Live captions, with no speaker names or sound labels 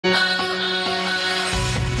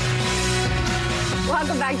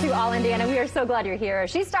back to All Indiana. We are so glad you're here.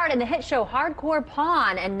 She starred in the hit show Hardcore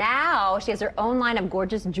Pawn, and now she has her own line of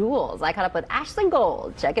gorgeous jewels. I caught up with Ashley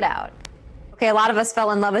Gold. Check it out. Okay, a lot of us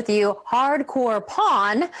fell in love with you. Hardcore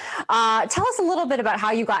Pawn. Tell us a little bit about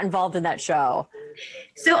how you got involved in that show.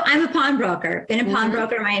 So I'm a pawnbroker. Been a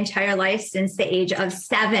pawnbroker my entire life since the age of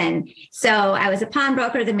 7. So I was a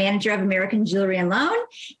pawnbroker, the manager of American Jewelry and Loan,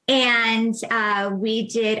 and we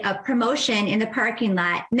did a promotion in the parking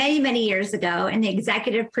lot many, many years ago. And the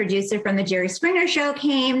executive producer from the Jerry Springer Show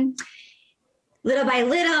came. Little by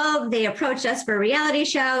little, they approached us for a reality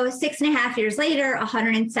show. 6.5 years later,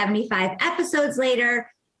 175 episodes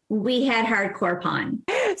later, we had Hardcore Pawn.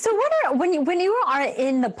 So what are, when you are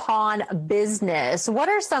in the pawn business, what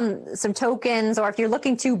are some tokens, or if you're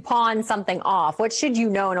looking to pawn something off, what should you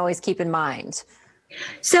know and always keep in mind?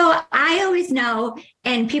 So I always know,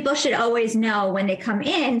 and people should always know when they come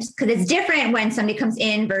in, because it's different when somebody comes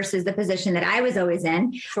in versus the position that I was always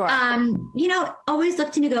in. Sure. Always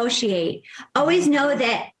look to negotiate. Always know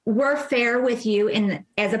that we're fair with you,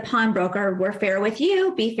 as a pawnbroker, we're fair with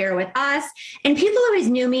you, be fair with us. And people always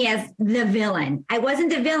knew me as the villain. I wasn't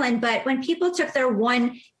the villain, but when people took their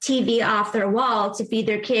one TV off their wall to feed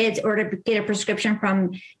their kids or to get a prescription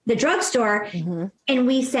from the drugstore, and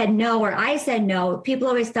we said no, or I said no, people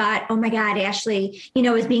always thought, oh my God, Ashley,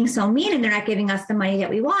 is being so mean and they're not giving us the money that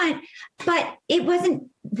we want. But it wasn't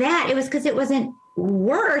that. It was because it wasn't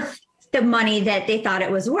worth the money that they thought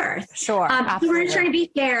it was worth. Sure. So we're trying to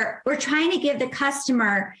be fair. We're trying to give the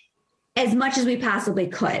customer as much as we possibly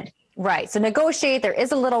could. Right. So negotiate. There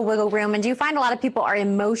is a little wiggle room. And do you find a lot of people are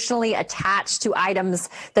emotionally attached to items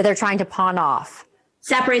that they're trying to pawn off?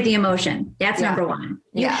 Separate the emotion. That's number one.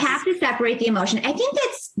 You have to separate the emotion. I think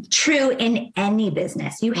that's true in any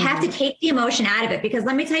business. You have to take the emotion out of it, because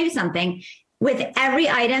let me tell you something. With every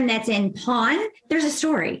item that's in pawn, there's a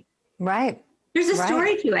story. Right. There's a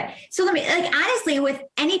story to it. So honestly, with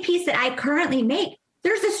any piece that I currently make,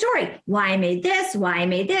 there's a story. Why I made this, why I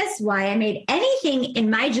made this, why I made anything in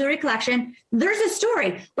my jewelry collection. There's a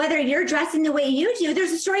story. Whether you're dressing the way you do,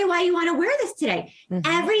 there's a story why you want to wear this today.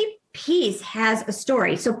 Every piece has a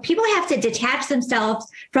story. So people have to detach themselves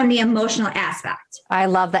from the emotional aspect. I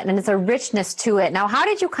love that. And it's a richness to it. Now, how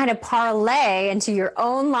did you kind of parlay into your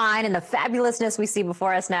own line and the fabulousness we see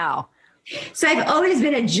before us now? So I've always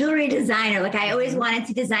been a jewelry designer. I always wanted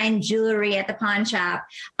to design jewelry at the pawn shop.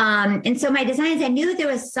 And so my designs, I knew that there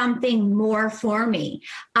was something more for me.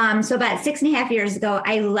 So about 6.5 years ago,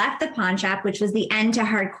 I left the pawn shop, which was the end to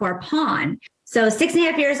Hardcore Pawn. So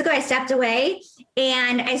 6.5 years ago, I stepped away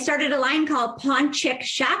and I started a line called Pawn Chick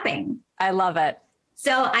Shopping. I love it.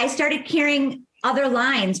 So I started carrying other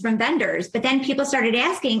lines from vendors, but then people started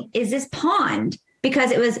asking, is this pawned?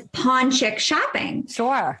 Because it was Pawn Chick Shopping.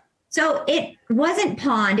 Sure. So it wasn't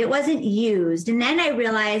pawned, it wasn't used. And then I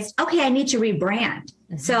realized, okay, I need to rebrand.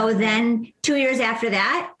 So then 2 years after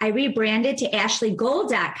that, I rebranded to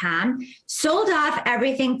ashleygold.com, sold off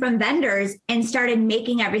everything from vendors and started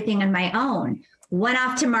making everything on my own. Went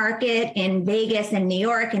off to market in Vegas and New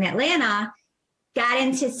York and Atlanta, got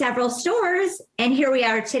into several stores, and here we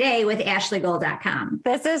are today with ashleygold.com.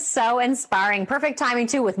 This is so inspiring. Perfect timing,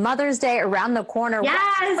 too, with Mother's Day around the corner. Yes.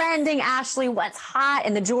 What's trending, Ashley? What's hot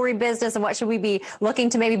in the jewelry business, and what should we be looking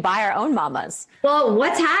to maybe buy our own mamas? Well,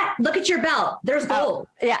 what's hot? Look at your belt. There's gold.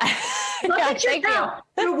 Yeah. Look at your belt.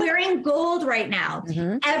 You're wearing gold right now.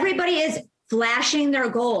 Everybody is flashing their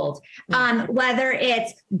gold. Whether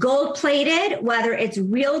it's gold plated, whether it's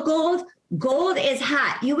real gold, gold is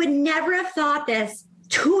hot. You would never have thought this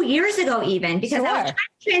 2 years ago, even, because I was trying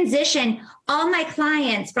to transition all my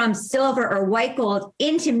clients from silver or white gold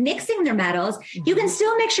into mixing their metals. You can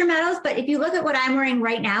still mix your metals, but if you look at what I'm wearing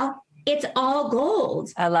right now, it's all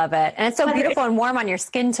gold. I love it. And it's so beautiful and warm on your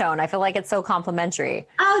skin tone. I feel like it's so complimentary.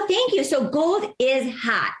 Oh, thank you. So gold is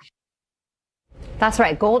hot. That's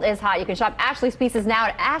right. Gold is hot. You can shop Ashley's pieces now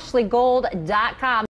at ashleygold.com.